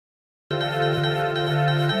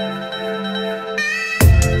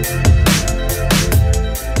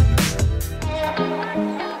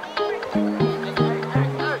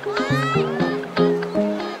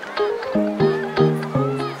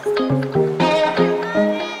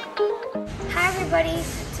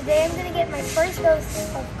first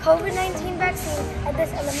dose of COVID-19 vaccine at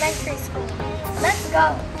this elementary school. Let's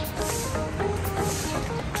go!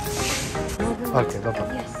 Okay,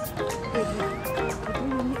 bye-bye. Yes.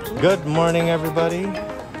 Good morning, everybody.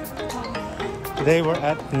 Today we're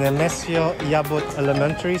at Nemesio Yabut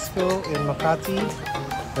Elementary School in Makati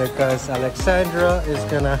because Alexandra is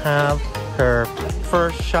gonna have her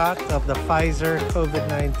first shot of the Pfizer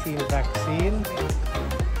COVID-19 vaccine.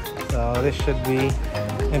 So this should be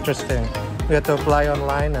interesting. We had to apply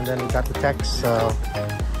online and then we got the text, so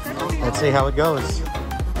let's see how it goes.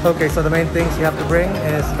 Okay, so the main things you have to bring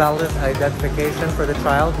is valid identification for the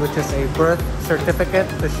child, which is a birth certificate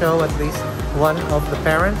to show at least one of the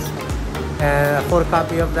parents, and a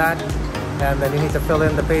photocopy of that, and then you need to fill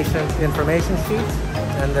in the patient information sheet,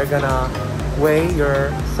 and they're gonna weigh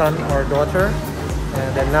your son or daughter.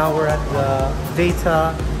 And then now we're at the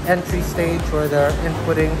data entry stage where they're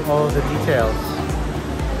inputting all the details.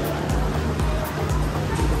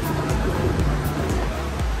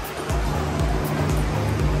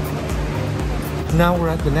 Now we're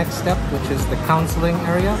at the next step, which is the counseling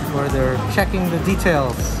area where they're checking the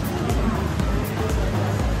details.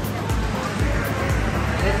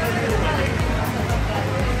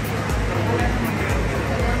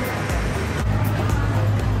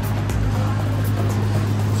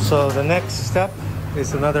 So the next step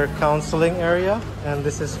is another counseling area, and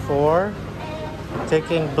this is for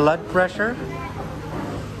taking blood pressure.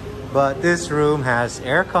 But this room has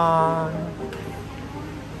aircon.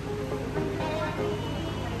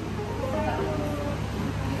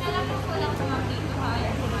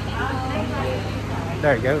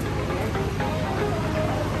 There you go.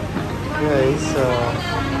 Okay, so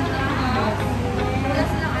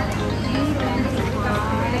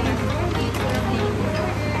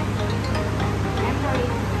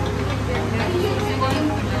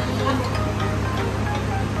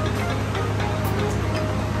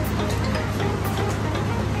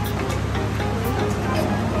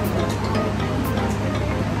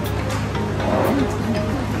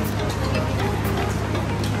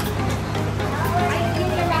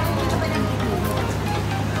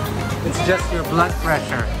it's just your blood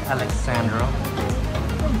pressure, Alexandra.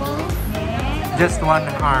 Just one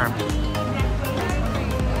arm.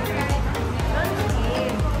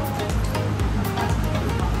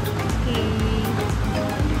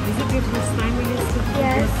 Is it your first time we used to do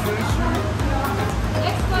Yes.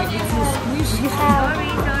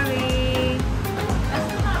 Sorry.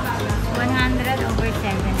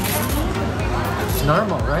 100/70. It's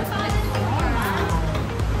normal, right?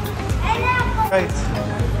 Right.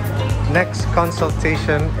 Next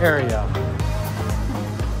consultation area.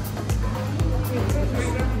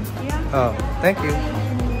 Oh, thank you.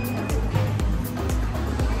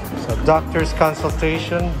 So doctor's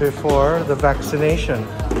consultation before the vaccination.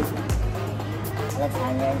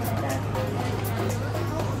 Alexandra,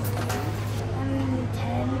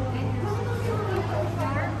 10.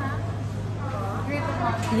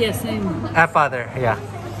 Yes, I'm. Father, yeah.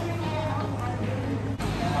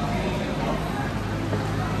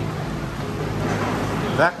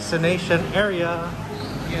 Vaccination area.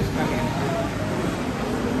 Yes, okay.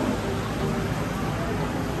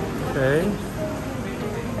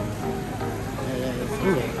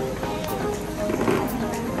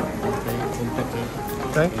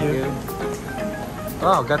 Thank you.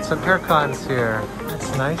 Oh, got some air cons here.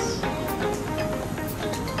 That's nice.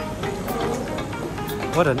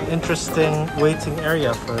 What an interesting waiting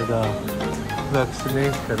area for the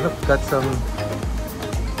vaccination. Look, got some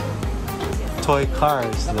toy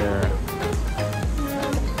cars there.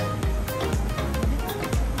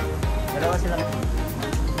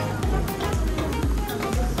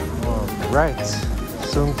 All right,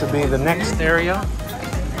 soon to be the next area.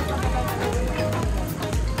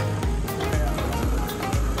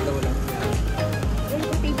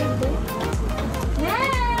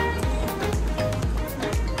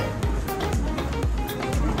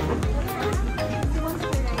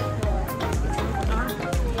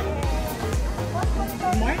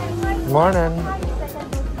 Morning.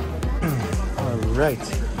 All right.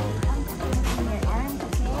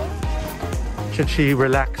 Should she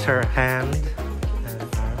relax her hand?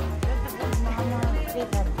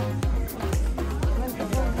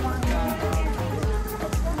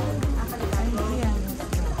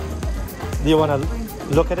 Do you want to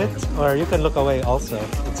look at it, or you can look away also?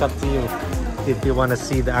 It's up to you if you want to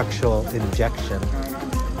see the actual injection.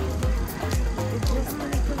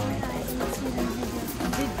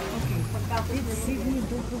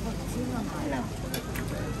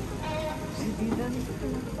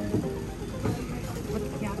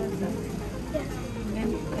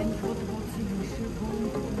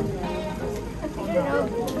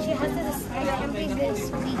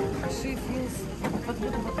 But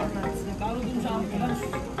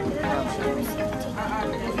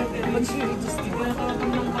she just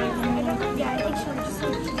Yeah, I think she just I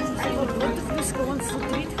thought, what if this girl wants to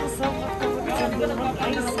treat herself after she's gonna have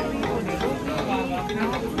ice cream or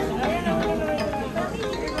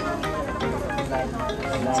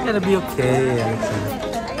It's gonna be okay, Alexandra.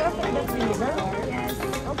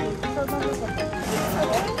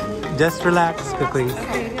 Just relax, quickly.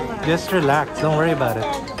 Just relax. Don't worry about it.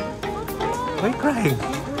 Why are you crying?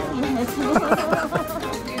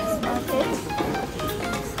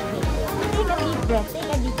 Take a deep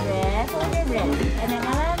breath. Hold your breath. And then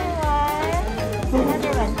another one.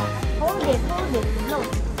 Another one. Hold it. No.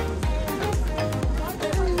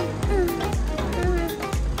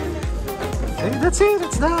 Hey, that's it.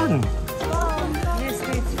 It's done.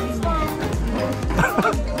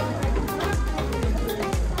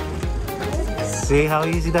 See how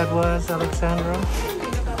easy that was, Alexandra?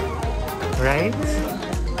 Right?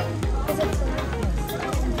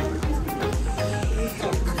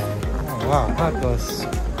 Oh, wow, that was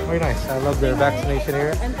very nice. I love their vaccination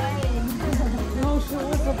here.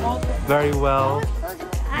 Very well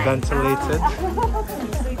ventilated.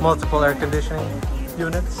 Multiple air conditioning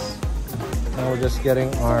units. Now we're just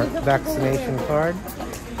getting our vaccination card.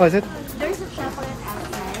 Oh, is it? There's a chocolate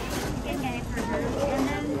outside. You can get it for her. And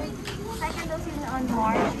then second dose is on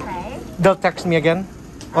March 5. They'll text me again?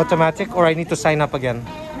 Automatic? Or I need to sign up again?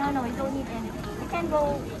 No, you don't need anything. You can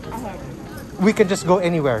go ahead. We can just go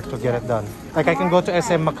anywhere to get it done. Like I can go to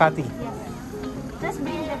SM Makati. Yes. Just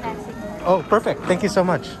bring the vaccine. Oh, perfect. Thank you so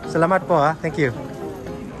much. Salamat po, ha? Thank you.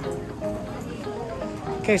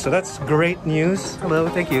 Okay, so that's great news. Hello,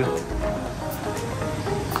 thank you.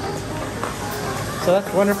 So that's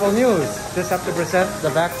wonderful news. Just have to present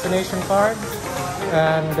the vaccination card.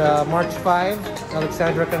 And March 5,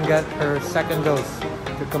 Alexandra can get her second dose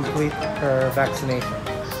to complete her vaccination.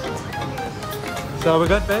 So we're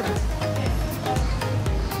good, babe?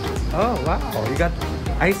 Oh, wow. You got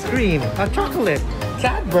ice cream, chocolate,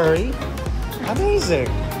 Cadbury. Amazing.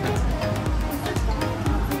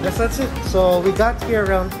 Yes, that's it. So we got here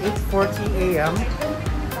around 8:40 a.m.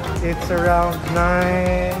 It's around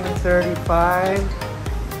 9:35.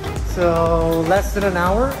 So less than an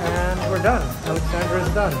hour and we're done.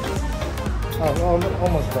 Alexandra's done. Oh,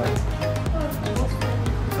 almost done.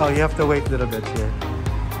 Oh, you have to wait a little bit here.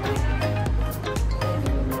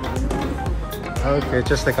 Okay,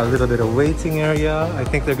 just like a little bit of waiting area. I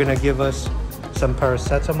think they're gonna give us some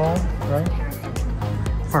paracetamol, right?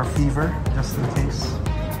 For fever, just in case.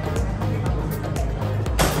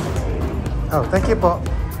 Oh, thank you po.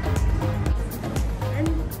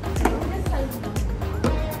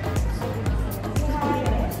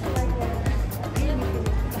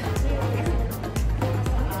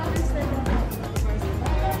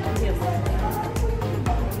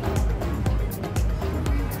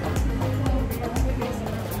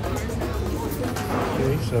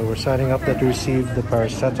 Okay, so we're signing up that we received the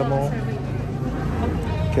paracetamol.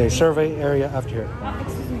 Okay, survey area after here.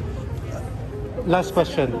 Last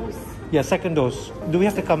question. Yeah, second dose. Do we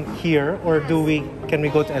have to come here or can we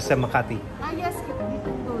go to SM Makati? Yes, we can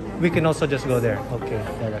go there. We can also just go there. Okay,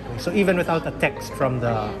 directly. So even without a text from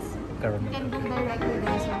the government. You can go directly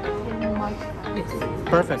there, so in March 5.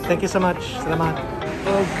 Perfect. Thank you so much. Salamat.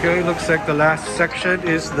 Okay, looks like the last section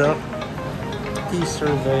is the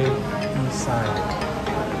e-survey e-sign.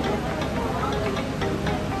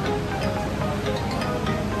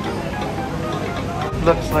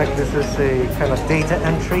 Looks like this is a kind of data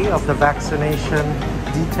entry of the vaccination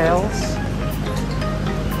details.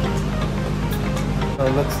 So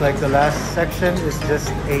it looks like the last section is just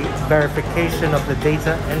a verification of the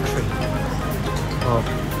data entry of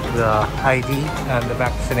the ID and the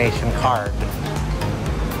vaccination card.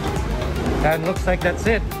 And looks like that's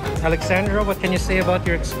it. Alexandra, what can you say about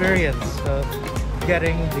your experience of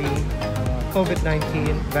getting the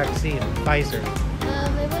COVID-19 vaccine, Pfizer? It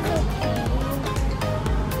was okay.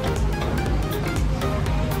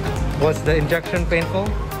 Was the injection painful?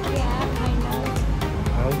 Yeah, kind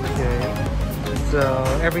of. Okay. So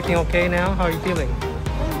everything okay now? How are you feeling?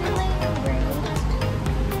 I'm feeling great.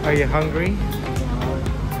 Are you hungry?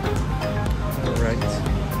 Alright.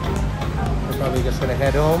 We're probably just gonna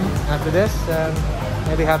head home after this and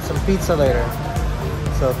maybe have some pizza later.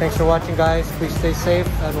 So thanks for watching, guys. Please stay safe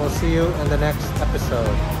and we'll see you in the next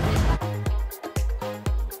episode.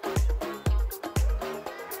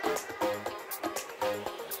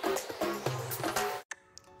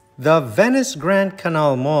 The Venice Grand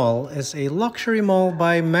Canal Mall is a luxury mall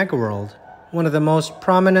by Megaworld, one of the most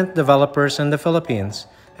prominent developers in the Philippines,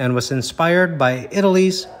 and was inspired by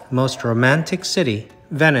Italy's most romantic city,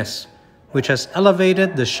 Venice, which has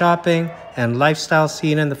elevated the shopping and lifestyle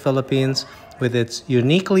scene in the Philippines with its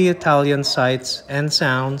uniquely Italian sights and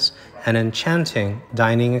sounds and enchanting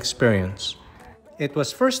dining experience. It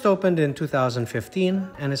was first opened in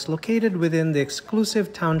 2015 and is located within the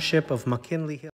exclusive township of McKinley Hill.